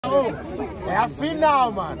É a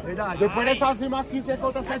final, mano. Verdade. Depois dessas rimas aqui, você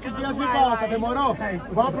conta 7 dias e volta, demorou?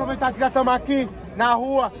 Vamos aproveitar que já estamos aqui na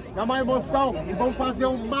rua, na má emoção, e vamos fazer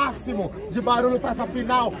o máximo de barulho pra essa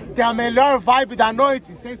final, ter a melhor vibe da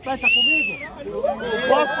noite. Vocês fecham comigo?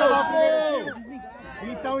 Posso chamar o primeiro?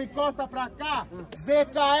 Então encosta pra cá,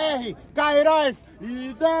 ZKR, Kairós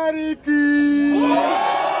e Dherik!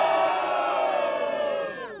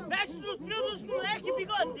 Mestre do trio dos moleque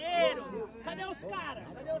bigodeiro! Cadê os caras?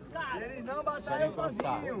 Cadê os caras? Eles não batalham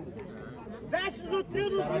sozinhos! Vestes do trio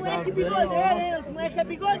dos moleque bigodeiro, hein? Os moleque é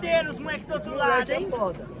bigodeiro, os moleque do outro lado, hein?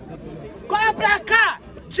 Cola pra cá!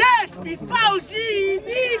 Jesp, Fauzi e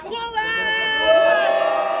Nicolas!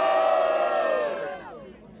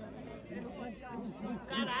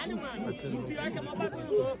 Caralho, mano. O pior que é mó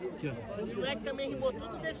bagulho louco. Os moleques também rimou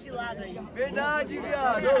tudo desse lado aí. Verdade,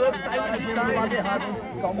 viado.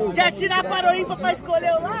 Quer tirar para o ímpar pra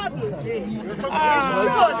escolher o lado? Que isso? Eu sou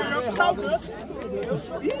saudoso. Eu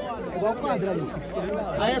sou igual quadrado.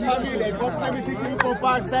 Aí, família, enquanto você me sentir no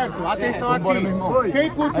compar, certo? Atenção aqui. Quem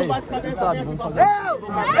curte o bate-cabeça aqui?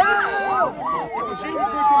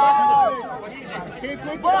 Quem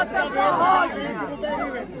curte o bate-cabeça aqui?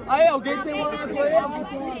 Aí, alguém tem uma coisa?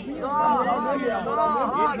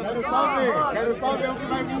 Quero só ver o que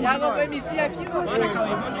vai vir. Já não vai MC aqui, mano.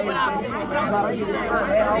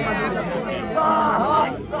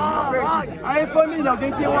 Aí, família,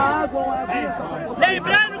 alguém tem uma água, uma aguinha?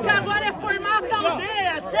 Lembrando que agora é formato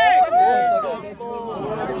aldeia, certo?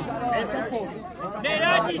 Esse é pouco.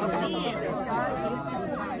 Melhor de sim.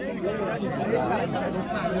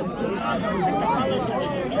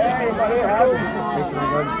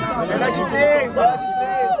 Melhor de 3,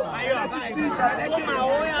 Aí, ó, vai. Uma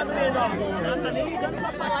ou é a menor. Não tá nem ligando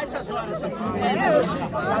pra falar essas horas.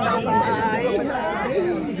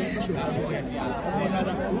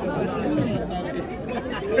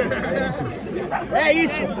 É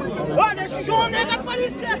isso. Ó, deixa o João Negro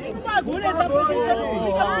aparecer aqui no bagulho. Ele tá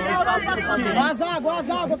apresentando. As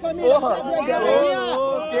águas, família.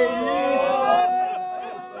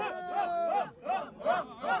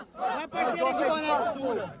 Vai, parceiro de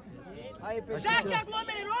boneco. Já que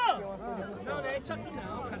aglomerou! Não, não é isso aqui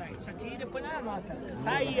não, cara. Isso aqui depois não é a nota.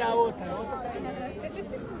 Tá aí a outra. A outra tá aí.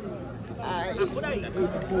 Tá por aí.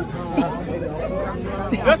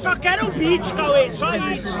 Eu só quero o beat, Cauê. Só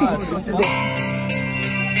isso.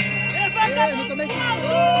 Levanta a mão.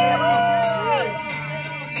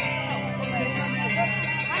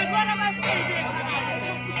 Agora vai perder, caralho.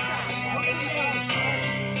 Deixa eu puxar.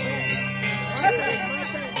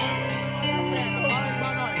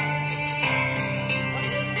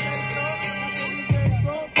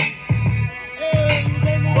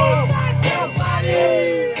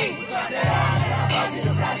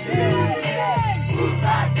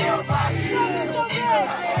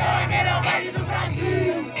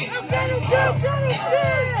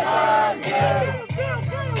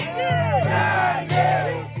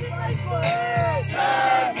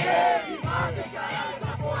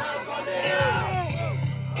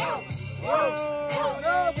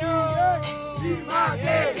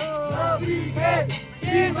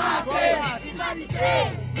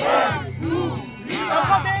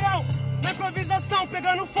 Caldeirão, na improvisação,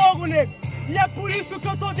 pegando fogo, nego. E é por isso que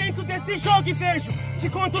eu tô dentro desse jogo e vejo que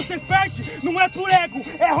quando vocês perdem, não é por ego,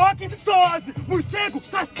 é rock soase, morcego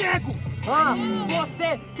tá cego.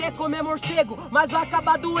 Você quer comer morcego, mas vai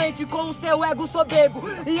acabar doente com o seu ego soberbo.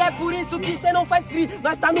 E é por isso que você não faz free.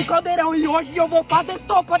 Nós tá no caldeirão e hoje eu vou fazer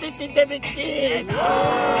sopa desse DVD.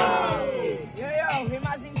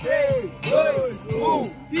 Rimas em 3, 2, 1.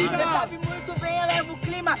 Você sabe muito bem, eleva o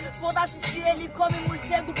clima. Foda-se se ele come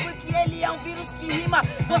morcego, porque ele é um vírus de rima.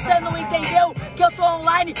 Você não entendeu que eu tô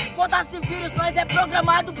online? Foda-se vírus, nós é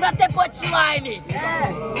programado pra ter punchline.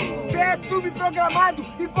 Você é subprogramado,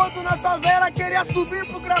 enquanto na favela queria subir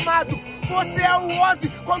pro gramado. Você é o Ozzy,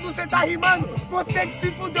 quando você tá rimando, você que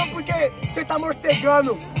se fudeu porque você tá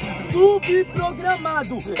morcegando.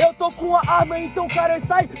 Subprogramado, eu tô com a arma, então o cara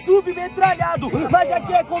sai submetralhado. Mas já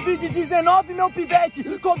que é Covid-19, meu pivete,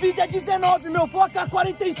 Covid é 19, meu foco é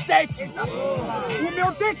 47. O meu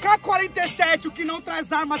DK-47, o que não traz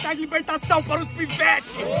arma, traz libertação para os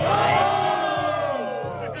pivetes.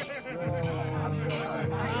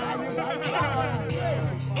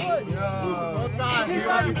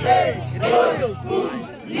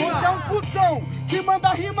 Você é um cuzão que manda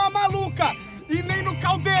rima maluca e nem no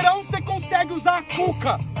caldeirão você consegue usar a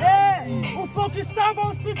cuca. É, o fogo estava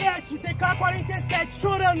aos pivetes, DK-47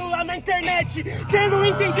 chorando lá na internet. Cê não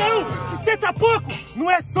entendeu? Cê tá pouco? Não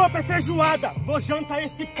é sopa, é feijoada. Vou jantar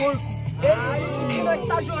esse porco. Que nós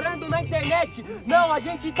tá chorando na internet. Não, a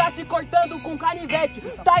gente tá te cortando com canivete.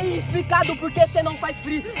 Tá aí explicado porque você não faz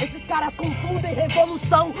free. Esses caras confundem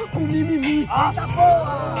revolução com mimimi. Eita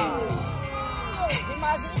porra!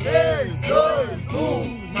 3, 2,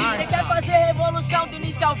 1. Você quer fazer revolução do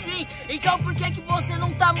início ao fim? Então por que que você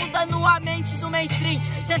não tá mudando a mente do mainstream?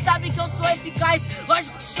 Você sabe que eu sou eficaz.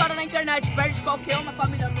 Lógico que chora na internet, perde qualquer uma,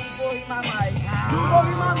 família. Não vou rimar mais. Não vou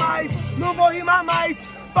rimar mais, não vou rimar mais.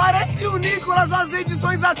 Parece o Nicolas as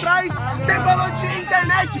edições atrás. Você falou de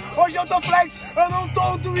internet, hoje eu tô flex. Eu não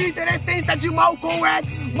sou o Twitter, essência de Malcolm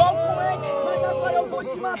X. Malcolm X, mas agora eu vou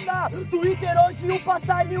te matar. Twitter hoje o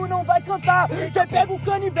passarinho não vai cantar. Cê pega o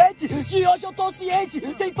canivete, que hoje eu tô ciente.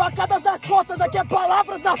 Tem facadas nas costas, aqui é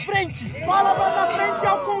palavras na frente. Palavras na frente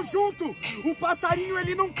é o conjunto. O passarinho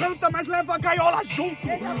ele não canta, mas leva a gaiola junto.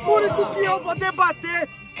 Por isso que eu vou debater.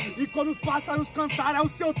 E quando os pássaros cantarem, o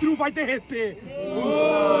seu trio vai derreter.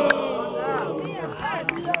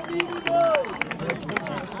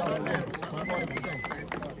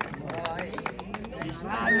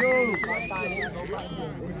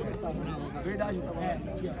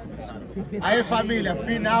 Aí família,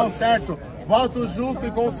 final, certo? Voto justo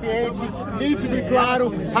e consciente, nítido e claro,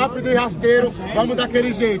 rápido e rasteiro, vamos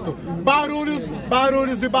daquele jeito. Barulhos,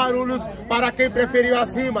 barulhos e barulhos para quem preferiu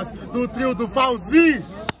as rimas do trio do Fauzi.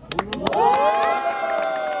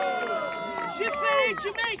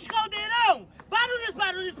 Diferentemente, Caldeirão, barulhos,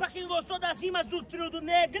 barulhos pra quem gostou das rimas do trio do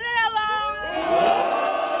Negrela.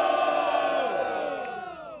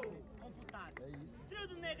 Computado. Trio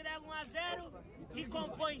do Negrela 1-0, que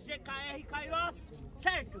compõe CKR e Kairós,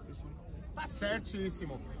 certo?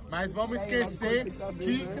 Certíssimo. Mas vamos esquecer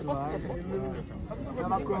que...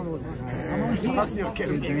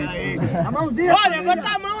 A mãozinha. Olha, bota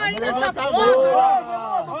a mão aí nessa porra.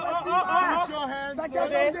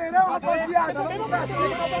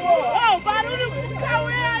 Ó, o barulho com o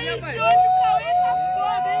Cauê aí, que hoje o Cauê tá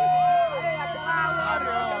foda, hein?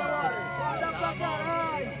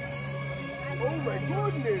 Oh my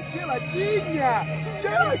goodness, geladinha!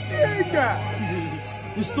 Geladinha!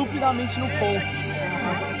 Estupidamente no ponto.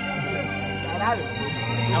 Caralho!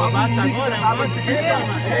 Ela bate agora? Caralho,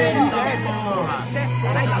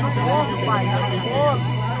 tá no ponto, pai! Tá no ponto!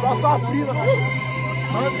 Só sua prima!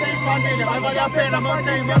 Mantém, família, vai valer a pena,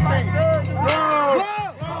 mantém, mantém!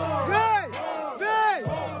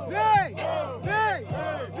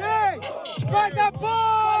 Vem! Faz a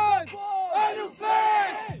paz! Olha o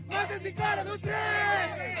fez! Manda esse cara no trem!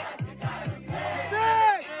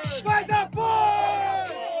 Vem! Faz a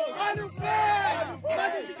paz! Olha o fez!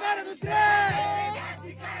 Manda esse cara no trem!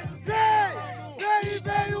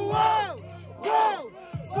 Vem, uou!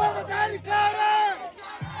 Vamos dar ele, cara!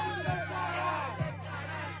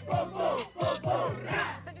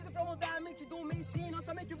 Pra mudar a mente do mainstream,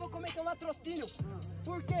 nossa mente eu vou cometer um latrocínio.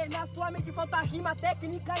 Porque na sua mente falta rima,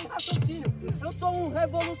 técnica e raciocínio. Eu sou um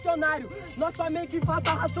revolucionário, na sua mente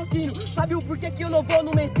falta raciocínio. Sabe o porquê que eu não vou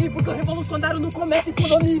no mainstream? Porque o revolucionário não começa em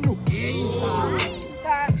condomínio.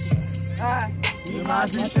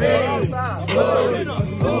 Mais em 3, 2, 1.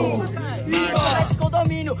 Parece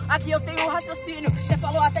condomínio, aqui eu tenho um raciocínio. Você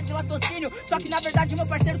falou até de latrocínio, só que na verdade meu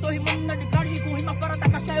parceiro tô rimando na nerdcard e com rima fora da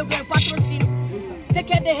caixa eu ganho patrocínio. Você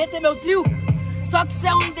quer derreter meu trio? Só que você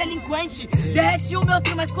é um delinquente. Derrete o meu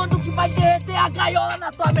trio, mas quando que vai derreter a gaiola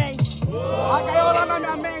na tua mente? A gaiola na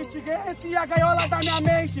minha mente, derreti a gaiola da minha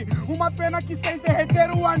mente. Uma pena que vocês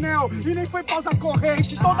derreteram o anel e nem foi pausa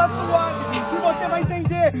corrente, toda suave, e você vai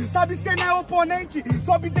entender. Sabe, você não é oponente,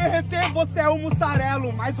 soube derreter, você é o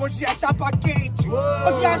mussarelo, mas hoje é chapa quente.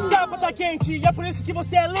 Hoje a chapa tá quente e é por isso que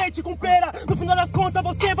você é leite com pera. No final das contas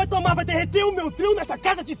você vai tomar, vai derreter o meu trio nessa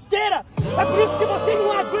casa de cera. É por isso que você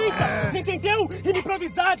não aguenta, entendeu? Rima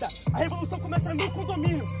improvisada, a revolução começa no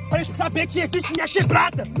condomínio, pra gente saber que existe minha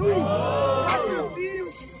quebrada. Patrocínio,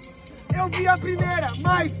 eu vi a primeira,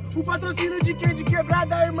 mas o patrocínio de quem? De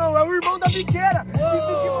quebrada, irmão, é o irmão da biqueira.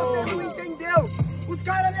 Isso que você não entendeu, os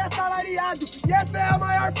caras é assalariado. E essa é a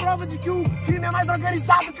maior prova de que o crime é mais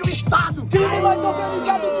organizado que o Estado. Crime mais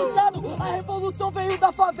organizado que o Estado. A revolução veio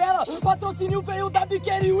da favela, o patrocínio veio da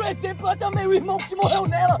biqueira e o exemplo é também o irmão que morreu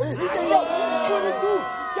nela. Entendeu? Por isso que eu...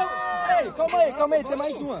 Calma aí, tem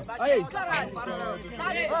mais uma. Aí.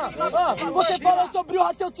 Você falou sobre o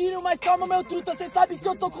raciocínio, mas calma, meu truta, você sabe que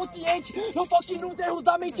eu tô consciente. Não foque nos erros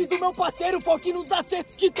da mente do meu parceiro, foque nos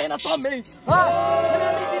acertos que tem na sua mente. Na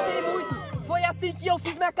minha mente tem muito, foi assim que eu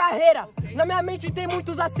fiz minha carreira. Na minha mente tem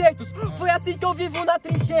muitos acertos, foi assim que eu vivo na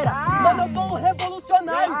trincheira. Mano, eu sou um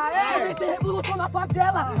revolucionário, comecei a revolucionar a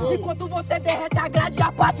favela. Enquanto você derrete a grade,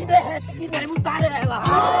 a parte derrete que nem mussarela.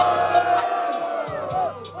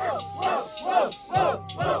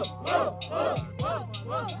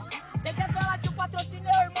 Cê quer falar que o patrocínio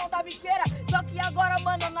é o irmão da biqueira? Só que agora,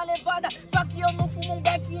 mano, na levada. Só que eu não fumo um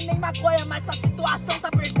beck e nem maconha, mas sua situação tá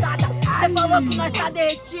apertada. Cê falou que nós tá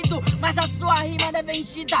derretido, mas a sua rima não é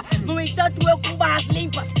vendida. No entanto, eu com barras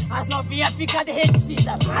limpas, as novinhas ficam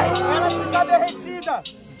derretidas. Ela fica derretida.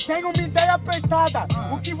 Tenho uma ideia apertada.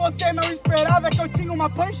 O que você não esperava é que eu tinha uma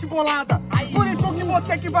punch bolada. Por isso que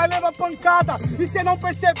você que vai levar pancada. E você não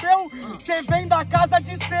percebeu? Você vem da casa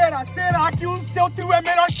de cera. Será que o seu trio é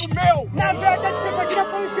melhor que o meu? Na verdade você pode na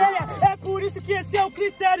pangeia. É por isso que esse é o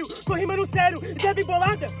critério. Tô rimando sério e deve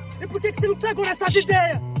bolada. E por que você não pegou nessas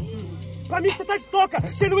ideias? Pra mim você tá de toca,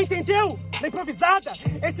 você não entendeu? Na improvisada,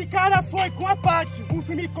 esse cara foi com a Parque. O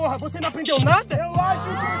filme corra, você não aprendeu nada? Eu acho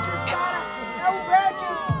que esse cara é um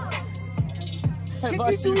beck.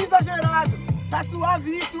 Que exagerado. Tá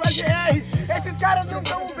suave isso, é GR. Esses caras não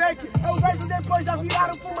são um beck. É o verso depois já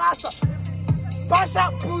viraram fumaça.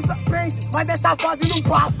 Baixa, pulsa, prende, mas dessa fase não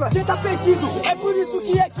passa. Cê tá perdido, é por isso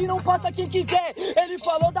que aqui não passa quem quiser. Ele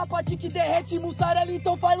falou da Paty que derrete mussarela,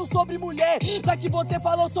 então falo sobre mulher. Já que você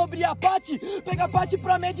falou sobre a Paty, pega a Paty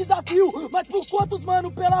pra mim é desafio. Mas por quantos,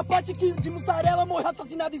 mano, pela Paty que de mussarela morreu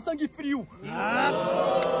assassinado em sangue frio?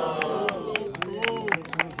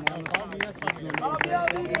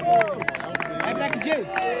 É Black J.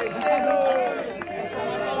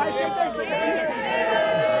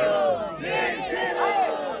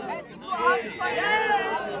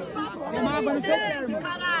 Tem uma água no seu pé, irmão.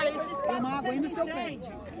 Caralho, esses Tem uma água aí no seu pé.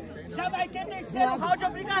 já vai ter terceiro round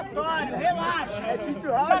obrigatório, relaxa.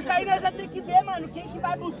 Só que aí nós vamos ter que ver, mano, quem que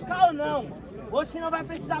vai buscar ou não. Ou se não vai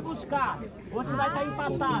precisar buscar, ou se vai estar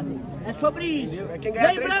empatado. É sobre isso.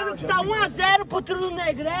 Lembrando que tá 1 a 0 pro trio do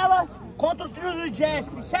Negrela contra o trio do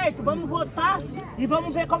Jesp, certo? Vamos votar e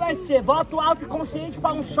vamos ver qual vai ser. Voto alto e consciente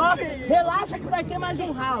para um só. Relaxa que vai ter mais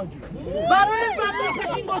um round. Barulho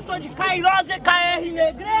pra quem gostou de Kairós, EKR e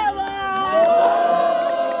Negrela!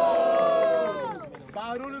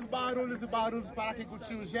 Barulhos, barulhos e barulhos para quem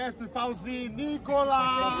curtiu Jesp, Fauzi, Nicolas!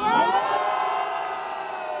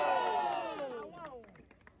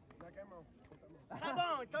 Tá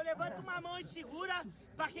bom, então levanta uma mão e segura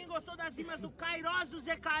pra quem gostou das rimas do Kairós, do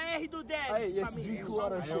ZKR e do Dherik. Aí, esse dia que o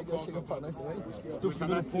hora chega pra nós também. Estou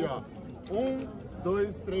ficando aqui, ó. 1,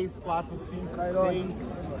 2, 3, 4, 5, 6,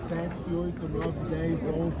 7, 8, 9, 10,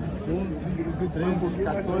 11, 12, 13,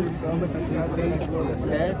 14, 15, 16,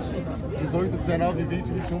 17, 18, 19,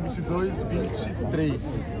 20, 21, 22,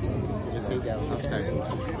 23. Essa é a ideia, tá certo.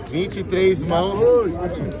 23 mãos,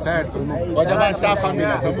 certo? Pode abaixar,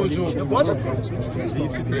 família, tamo junto.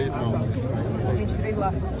 23 mãos. 23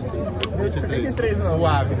 lá. 23,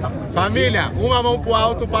 suave. Família, uma mão pro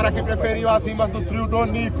alto para quem preferiu as rimas do trio do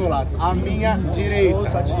Nicolas. A minha direita.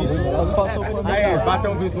 Aí,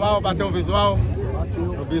 bateu um visual, bateu um visual.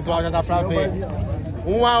 O visual já dá pra ver.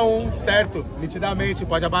 1 a 1, certo? Nitidamente,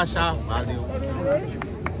 pode abaixar. Valeu.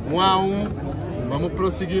 1 a 1. Vamos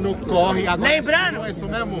prosseguir no corre. Agora Lembrando, é isso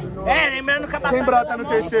mesmo? lembrando que a batalha... Quem brota no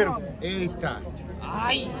terceiro? Eita.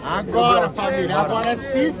 Ai, Agora, família. Agora é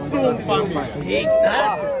X1, família.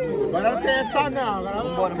 Certo? Agora não tem essa não.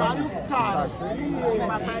 Agora é o cara e o cara.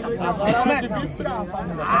 Agora é hora de vibrar,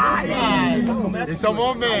 família. Esse é o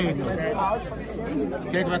momento.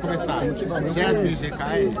 Quem é que vai começar? Jesp e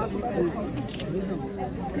GK?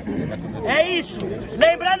 é isso.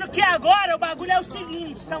 Lembrando que agora o bagulho é o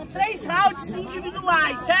seguinte, são 3 rounds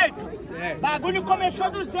individuais, certo? Bagulho começou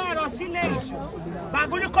do zero, ó, silêncio.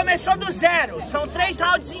 Bagulho começou do zero, são 3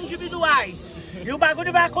 rounds individuais. E o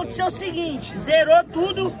bagulho vai acontecer o seguinte, zerou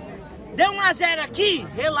tudo, deu 1 a 0 aqui,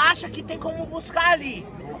 relaxa que tem como buscar ali.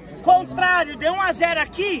 Contrário, deu 1 a 0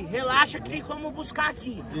 aqui, relaxa que tem como buscar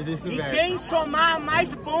aqui. E quem somar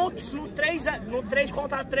mais pontos no 3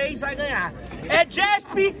 contra 3 vai ganhar. É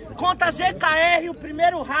Jesp contra ZKR o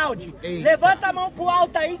primeiro round. Eita. Levanta a mão pro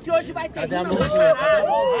alto aí que hoje vai ter rima pra caralho.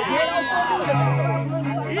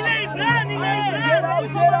 E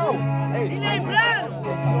lembrando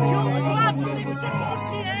que o voto tem que ser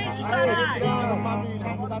consciente, caralho.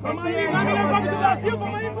 Vamos aí, família, vamos do Brasil,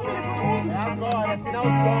 vamos aí, família, todo mundo. É agora, é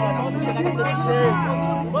finalzona, vamos chegar daquele jeito.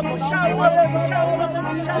 Vou puxar uma, vou puxar uma, vou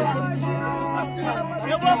puxar uma.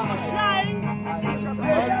 Eu vou puxar, hein?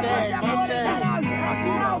 Mantém.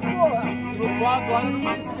 Se não for agora, não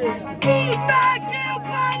vai ser. Puta que o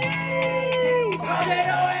pariu! O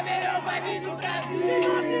melhor é melhor, vai vir do Brasil.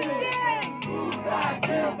 Puta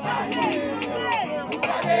que o pariu!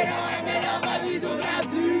 O melhor é melhor, vai vir do Brasil.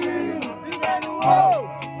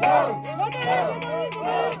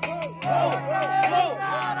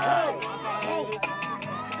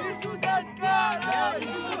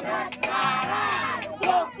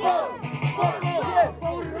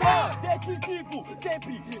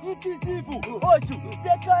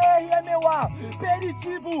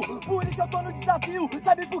 por isso eu tô no desafio.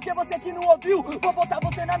 Sabe por que você que não ouviu? Vou botar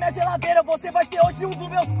você na minha geladeira, você vai ser hoje um dos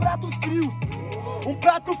meus pratos frios. Um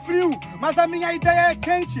prato frio, mas a minha ideia é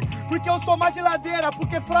quente, porque eu sou uma geladeira,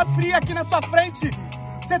 porque frost fria aqui na sua frente.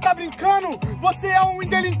 Você tá brincando? Você é um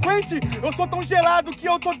delinquente. Eu sou tão gelado que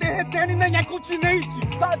eu tô derretendo e nem é continente.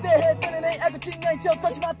 Tá derretendo e nem é continente. Eu tô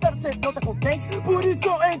te matando, você não tá contente? Por isso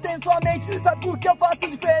eu entrei em sua mente. Sabe por que eu faço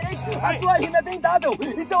diferente? A sua rima é vendável,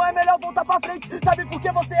 então é melhor voltar pra frente. Sabe por que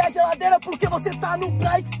você é geladeira? Porque você tá no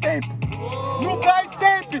price tempo. No price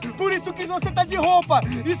tempo, por isso que você tá de roupa.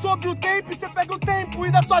 E sobre o tempo, você pega o tempo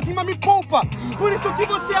e da sua rima me poupa. Por isso que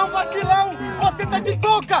você é um vacilão, você tá de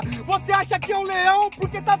touca. Você acha que é um leão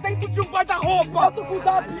porque tá dentro de um guarda-roupa. Eu tô com o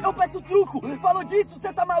zap, eu peço truco. Falou disso,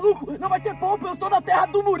 cê tá maluco? Não vai ter pompa, eu sou da terra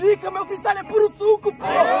do Murica. Meu freestyle é puro suco, pô.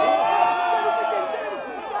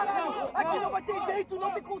 Aqui não vai ter jeito,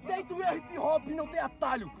 não tem conceito. É hip hop, não tem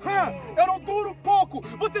atalho. Eu não duro pouco.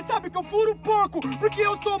 Você sabe que eu furo pouco, porque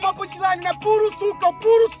eu sou uma punchline, não é puro suco, é o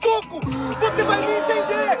puro soco. Você vai me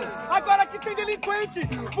entender. Agora que sem delinquente,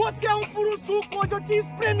 você é um puro suco onde eu te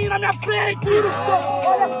espremi na minha frente.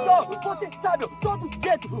 Olha só, você sabe, eu sou do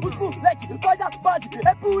gueto. Os moleque faz a base,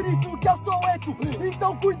 é por isso que eu sou eto.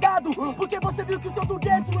 Então cuidado, porque você viu que eu sou do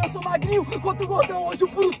gueto. Eu sou magrinho, contra o gordão, hoje o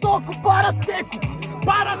puro soco para seco.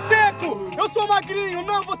 Para seco! Eu sou magrinho,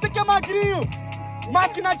 não, você que é magrinho.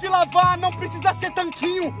 Máquina de lavar, não precisa ser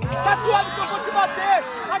tanquinho. Tá suave que eu vou te bater,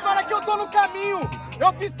 agora que eu tô no caminho.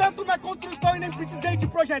 Eu fiz tanto na construção e nem precisei de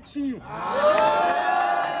projetinho.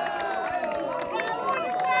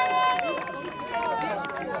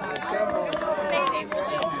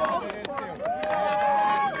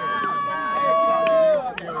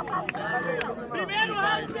 Primeiro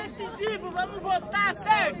round decisivo, vamos votar,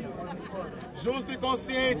 certo? Justo e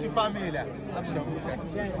consciente, família.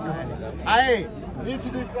 Aí,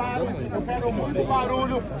 nítido e claro, eu quero muito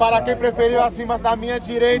barulho para quem preferiu as rimas da minha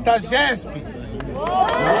direita, Jesp.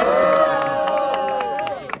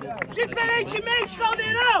 Diferentemente,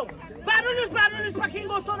 Caldeirão, barulhos para quem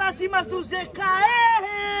gostou das rimas do ZKR.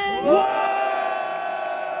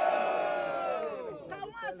 Tá 1-0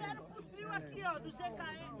 pro trio aqui, ó, do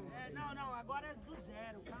ZKR. Não, agora é do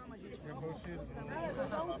zero, calma, gente.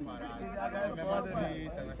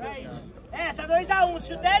 É isso. Tá 2-1.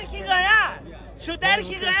 Se o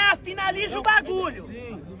Dherik ganhar, finaliza o bagulho.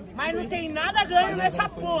 Mas não tem nada ganho nessa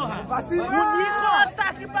porra. O Nicolas tá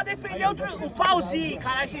aqui pra defender o Fauzi.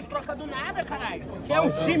 Caralho, vocês trocam do nada, caralho. Que é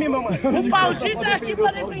o time, meu mano. O Fauzi tá aqui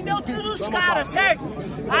pra defender o trio dos caras, certo?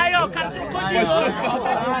 Aí, ó, o cara trocou de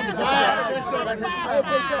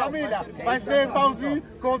Família, vai ser Fauzi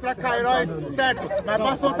contra Kairós, certo? Mas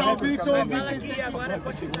pra soltar o beat, eu ouvi que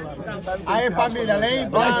aí, família,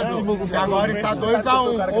 lembrando que agora está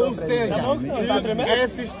 2-1, ou seja,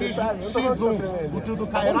 SX1, o trio do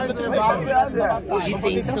Kairós levado. Que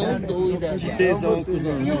tensão doida. Que tesão,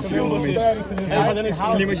 cuzão. É, fazendo esse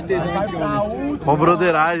clima de tesão entre homens. Com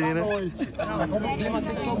broderagem, né? Clima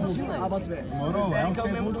sexual muito, né? Demorou? É um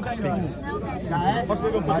segundo Kairós. Já é?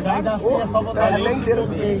 Mas ainda assim é só botar ela inteira se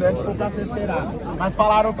você quiser comprar terceira. Mas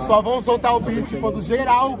falaram que só vão soltar o beat quando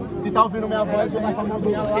geral que tá ouvindo minha voz jogar essa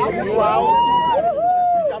mãozinha lá no alto.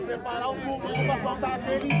 E já preparar o pulmão pra soltar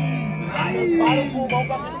aquele. Para o pulmão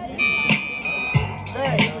pra aquele.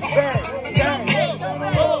 Vem.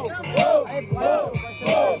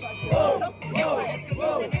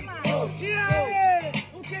 E aí,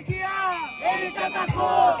 o que há? Ele te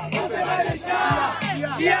atacou, você vai deixar.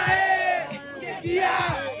 E aí, o que há?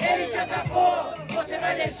 Ele te atacou, você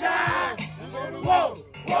vai deixar.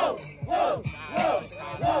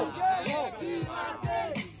 Se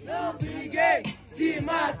matei, não briguei, se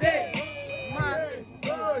matei.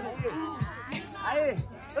 Aí,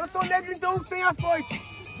 eu sou negro, então sem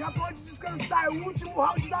afoite. Já pode descansar, é o último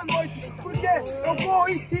round da noite. Porque eu vou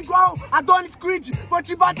igual Adonis Creed. Vou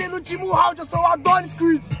te bater no último round, eu sou Adonis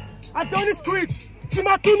Creed. Adonis Creed, te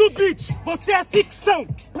mato no beat. Você é ficção,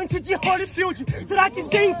 punch de Holyfield. Será que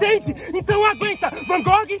você entende? Então aguenta. Van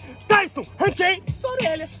Gogh, Tyson, ranquei, sua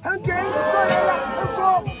orelha. Eu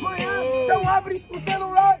vou amanhã. Então abre o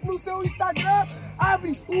celular no seu Instagram.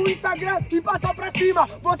 Abre o Instagram e passa pra cima.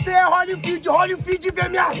 Você é Holyfield vê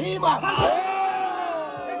minha rima.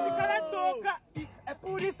 É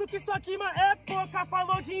por isso que sua rima é pouca.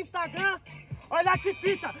 Falou de Instagram, olha que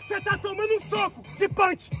fita. Cê tá tomando um soco de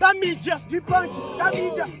punch da mídia. De punch,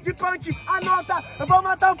 anota. Eu vou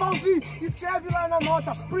matar o Fauzi, escreve lá na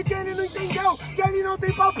nota. Porque ele não entendeu que ele não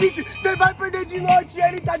tem palpite. Cê vai perder de noite e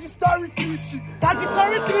ele tá de story triste.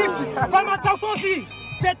 Vai matar o Fauzi,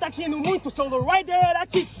 Você tá aqui no muito solo rider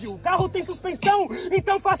aqui, que o carro tem suspensão,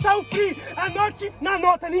 então faça o free. Anote na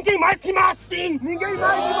nota, ninguém mais rima assim. Ninguém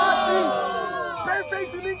mais rima assim.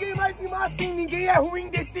 Perfeito, ninguém mais rima assim. Ninguém é ruim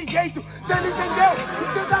desse jeito. Você não entendeu?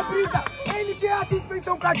 Isso é da brisa. Ele tem a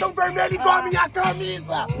suspensão cartão vermelho igual a minha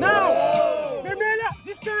camisa. Não! Vermelha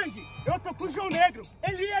de sangue. Eu tô com o João Negro,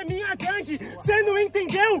 ele é minha gangue. Cê não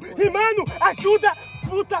entendeu? Rimando, ajuda,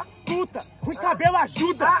 puta. Com cabelo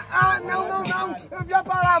ajuda. Não. Eu vi a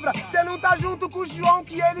palavra. Cê não tá junto com o João,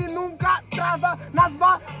 que ele nunca trava nas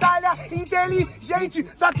batalhas inteligente.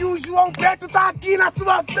 Só que o João Preto tá aqui na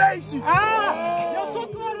sua frente. Eu sou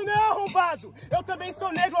couro, né, arrombado? Eu também sou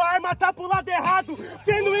negro, a arma tá pro lado errado.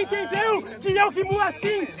 Cê não entendeu que eu rimo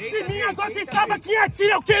assim? Se minha gota estava, quem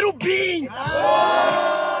atira é o querubim.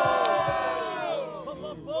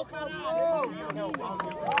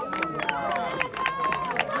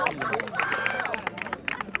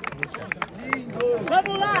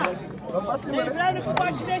 Vamos lá! Lembrando que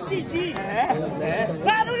pode decidir.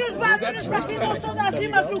 Barulhos pra quem gostou das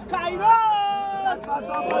rimas do Kairós!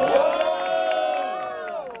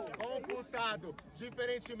 Computado.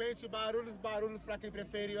 Diferentemente, barulhos pra quem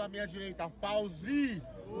preferiu a minha direita. Fauzi!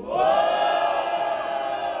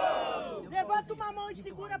 Levanta uma mão e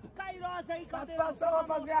segura pro Kairós aí, cadê? Satisfação,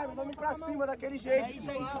 rapaziada. Vamos pra cima daquele jeito. É isso.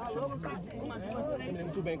 Uma, duas, três,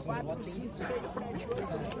 muito bem, 4, 5, 6, 7, 8,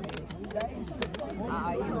 10.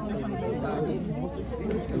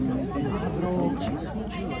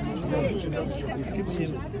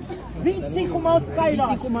 25 mãos pro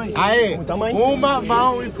Kairós. Aê, uma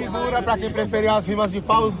mão e segura pra quem preferiu as rimas de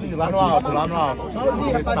Fauzi, lá no alto.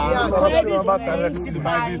 Fauzi, rapaziada. Se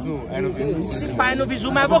vai visu, é no visu. Se pai no visu,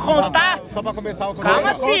 mas eu vou contar. Só pra começar o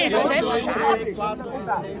Calma, filho, você é chato.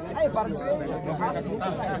 Aí, para de ser.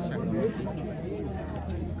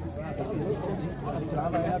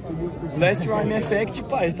 Last Rhyme Effect,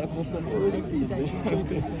 pai, tá custando difícil.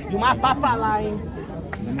 De uma papa lá, hein?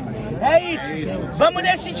 É isso. Vamos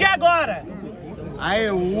decidir agora.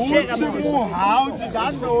 Aí, o último round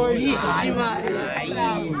da noite. Ixi, mano.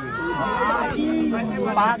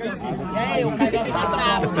 Paga esse filho. E aí, o Kairós tá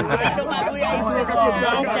bravo. Vai ser o bagulho aí que vocês vão. Não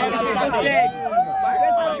quero que você.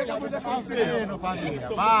 Família,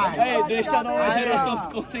 vai. Deixa a geração se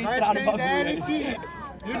concentrar no bagulho. Dherik,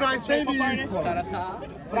 e nós tem Nicolas.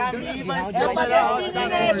 Pra mim vai ser o melhor round da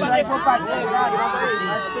noite. Mas pra ser o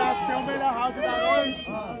melhor round da noite,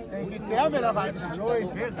 tem que ter o melhor round da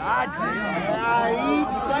noite. Verdade. Aí,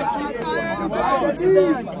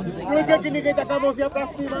 por que ninguém tá com a mãozinha pra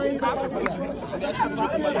cima ainda?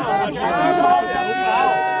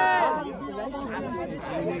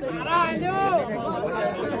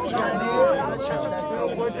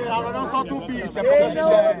 Eu vou gerar, mas não solta o beat. Quem não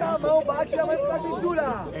bota a mão, bate na mão pra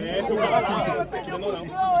misturar. É,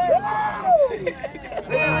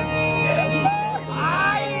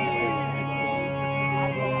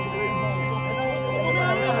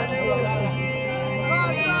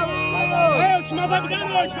 última vibe da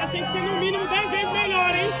noite, nós tem que ser no mínimo 10 vezes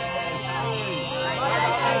melhor, hein?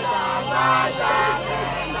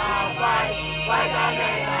 Vai dar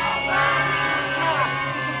merda,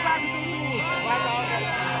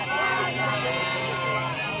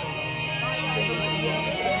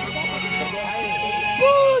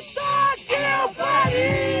 Puta que eu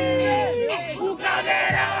pariu! O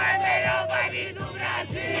Caldeirão é melhor baile do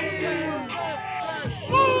Brasil!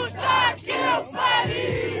 Puta que eu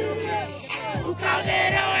pariu! O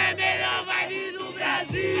Caldeirão é melhor baile do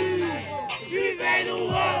Brasil! E vem no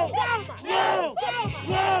uou!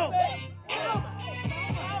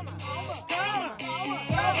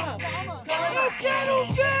 Eu quero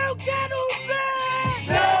ver!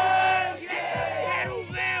 Sangue!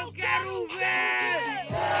 Quero ver!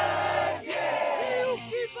 Sangue! E o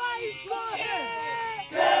que vai escorrer?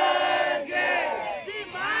 Sangue! Se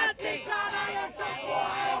matem, caralho, essa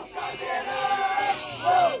porra é o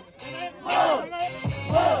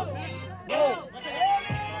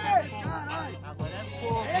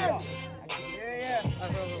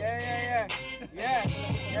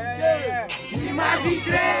Rimas em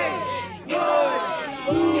 3, 2,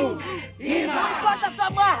 1, rima! Não importa essa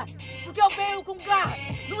marra, porque eu venho com garra.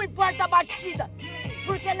 Não importa a batida,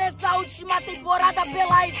 porque nessa última temporada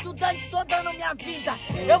pela Estudantes tô dando minha vida.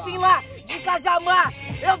 Eu vim lá de Cajamar,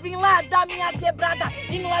 eu vim lá da minha quebrada.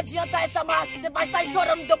 E não adianta essa marra que você vai estar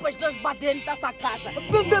chorando depois de nós baterem nessa casa.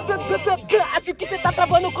 Acho que você tá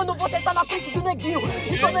travando quando você tá na frente do neguinho.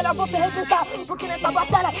 Então é melhor você respeitar, porque nessa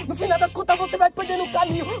batalha, no final das contas, você vai perder no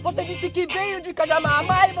caminho. Você disse que veio de Cajamar,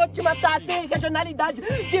 mas vou te matar sem regionalidade.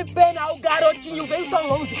 Que pena, o garotinho veio tão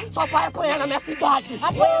longe, só vai apanhar na minha cidade.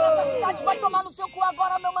 Apanhar na sua cidade, vai tomar no seu cu agora.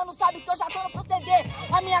 agora, meu mano, sabe que eu já tô no proceder.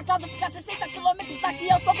 A minha casa fica a 60 km daqui,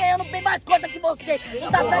 eu tô ganhando bem mais coisa que você.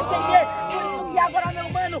 Não dá pra entender, por isso que agora, meu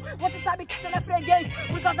mano, você sabe que você não é freguês.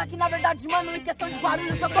 Por causa que, na verdade, mano, em questão de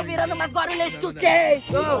Guarulhos, eu tô virando mais guarulhense que vocês.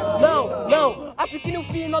 Não, acho que no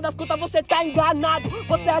final das contas você tá enganado.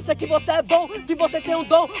 Você acha que você é bom, que você tem um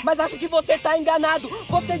dom, mas acho que você tá enganado.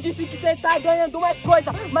 Você disse que você tá ganhando mais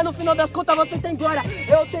coisa, mas no final das contas você tem glória.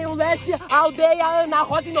 Eu tenho leste, a aldeia, Ana,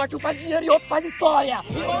 Rosa e Norte. Um faz dinheiro e outro faz história.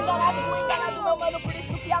 E não enganado, meu mano, por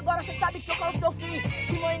isso que agora você sabe que eu quero o seu fim.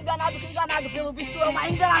 Que não enganado, que enganado, pelo visto é uma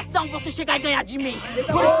enganação você chegar e ganhar de mim.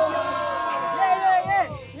 Por isso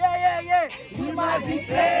E mais em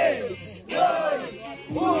 3, 2,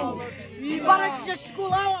 1. Para de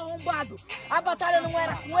gesticular, ô arrombado. A batalha não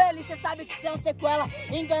era com ele, cê sabe que tem um sequela.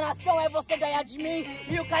 Enganação é você ganhar de mim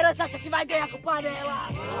e o Kairós acha que vai ganhar com panela.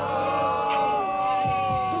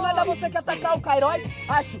 Do nada você quer atacar o Kairós?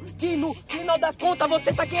 Acho que no final das contas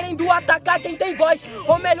você tá querendo atacar quem tem voz.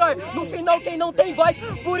 Ou melhor, no final quem não tem voz.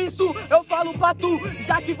 Por isso eu falo pra tu,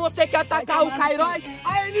 já que você quer atacar o Kairós.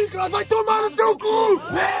 Aí, Nicolas, vai tomar no seu cu!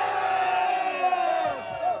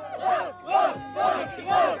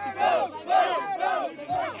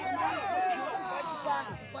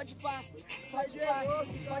 Pode pá.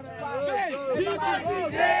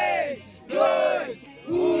 3, 2,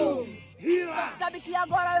 1. Sabe que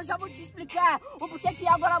agora eu já vou te explicar o porquê que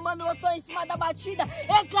agora, mano, eu tô em cima da batida.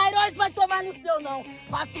 E Kairós vai tomar no seu não.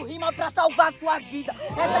 Faço rima pra salvar sua vida.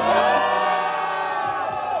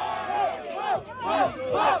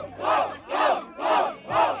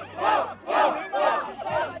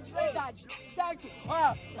 De verdade, certo?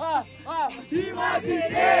 E mais em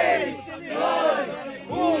 3, 2,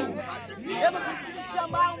 1. Eu não preciso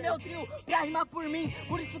chamar o meu trio pra rimar por mim.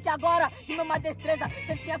 Por isso que agora, que numa destreza,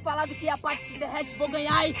 você tinha falado que a parte se derrete. Vou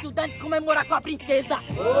ganhar estudantes comemorar com a princesa.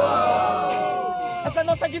 Essa é a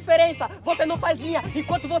nossa diferença, você não faz linha.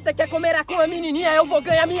 Enquanto você quer comer com a menininha, eu vou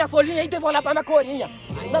ganhar minha folhinha e devorar pra minha corinha.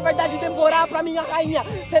 Na verdade, devorar pra minha rainha.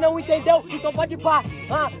 Você não entendeu? Então pode pá.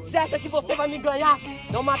 Você acha que você vai me ganhar?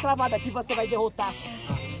 Dá uma travada que você vai derrotar.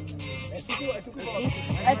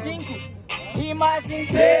 É 5. Rimas em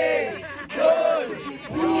 3, 2,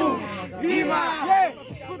 1. Rima!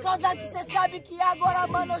 Por causa que você sabe que agora,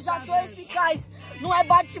 mano, eu já sou eficaz. Não é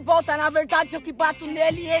bate e volta, na verdade eu que bato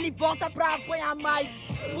nele e ele volta pra apanhar mais.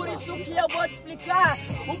 Por isso que eu vou te explicar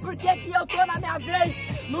o porquê que eu tô na minha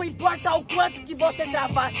vez. Não importa o quanto que você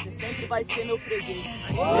travar, você sempre vai ser meu freguês.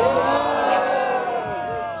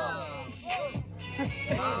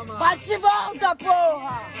 Bate e volta,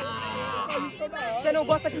 porra! Você não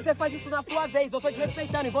gosta que você faz isso na sua vez. Eu tô te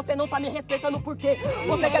respeitando e você não tá me respeitando porque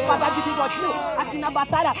você quer pagar de bigodinho aqui na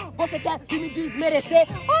batalha. Você quer me desmerecer?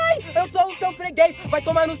 Ai, eu sou o seu freguês. Vai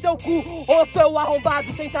tomar no seu cu, ô seu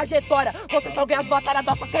arrombado sem trajetória. Você só ganha as batalhas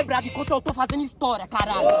da sua quebrada enquanto eu tô fazendo história,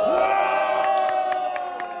 caralho.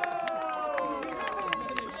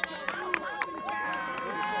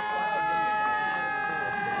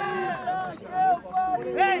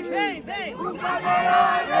 Vem! O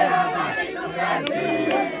Melhor é melhor país do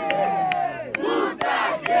Brasil. Puta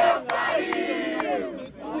que pariu!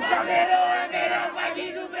 O Melhor é melhor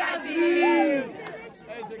país do Brasil.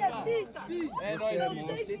 É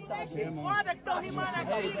nóis, foda que tão rimando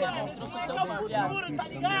aqui, é o futuro, tá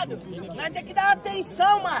ligado? Nós tem que dar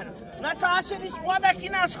atenção, mano. Nós só achamos eles foda aqui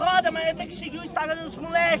nas rodas, mas nós tem que seguir o Instagram dos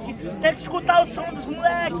moleques, tem que escutar o som dos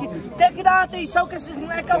moleques, tem que dar atenção que esses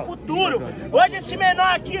moleques é o futuro. Hoje esse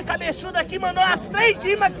menor aqui, cabeçudo aqui, mandou umas 3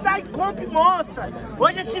 rimas que dá em comp monstra.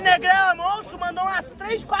 Hoje esse negrão monstro mandou umas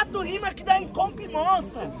 3, 4 rimas que dá em comp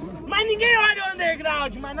monstra. Mas ninguém olha o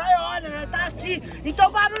underground, mas nós olha, nós tá aqui.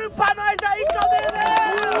 Então barulho pra nós aí, Caldeirão!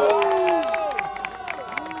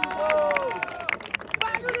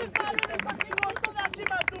 Barulho pra quem gostou da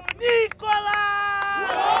cima do Nicolas!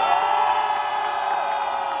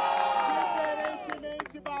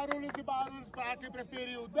 Diferentemente, barulhos e barulhos para quem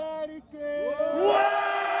preferiu Dherik!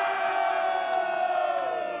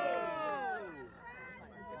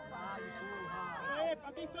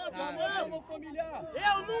 Atenção, familiar!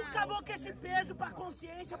 Eu nunca vou com esse peso pra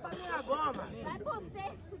consciência pra minha goma!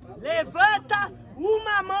 Levanta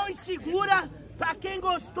uma mão e segura pra quem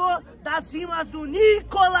gostou das rimas do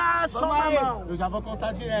Nicolas! Só uma mão! Eu já vou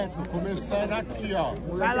contar direto, começando aqui, ó.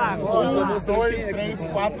 Vai lá! 2, 3,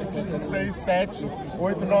 4, 5, 6, 7,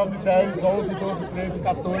 8, 9, 10, 11, 12, 13,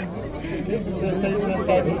 14, 15, 16,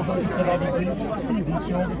 17, 18, 19, 20,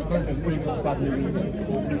 21, 22, 23, 24,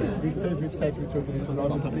 25, 26, 27, 28,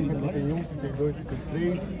 29, 30, 31, 32,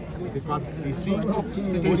 33, 34, 35,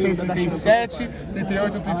 36, 37,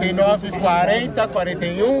 38, 39, 40,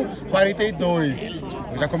 41, 42.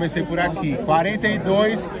 Eu Já comecei por aqui.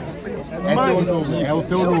 42 é o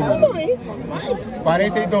teu número.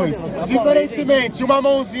 42. Diferentemente, uma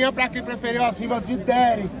mãozinha pra quem preferiu as rimas de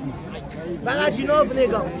Dherik. Vai lá de novo,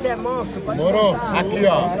 negão. Você é monstro. Demorou? Aqui,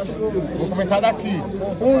 ó. Vou começar daqui.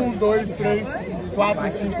 1, 2, 3,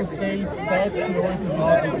 4, 5, 6, 7, 8,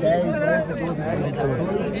 9, 10, 11, 12,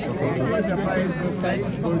 13, 16, 17,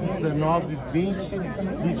 18, 19, 20,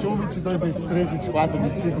 21, 22, 23, 24,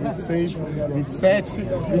 25, 26, 27,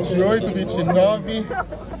 28, 29,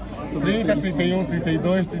 30, 31,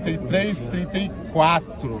 32, 33,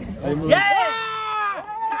 34.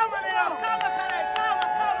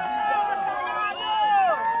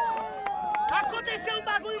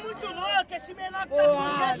 Esse menor que tá com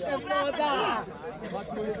o Jesp no braço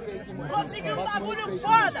aqui. Conseguiu um bagulho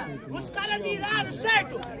foda. Os caras viraram,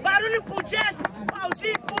 certo? Barulho pro Jesp, pro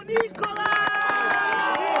Fauzi, pro Nicolas.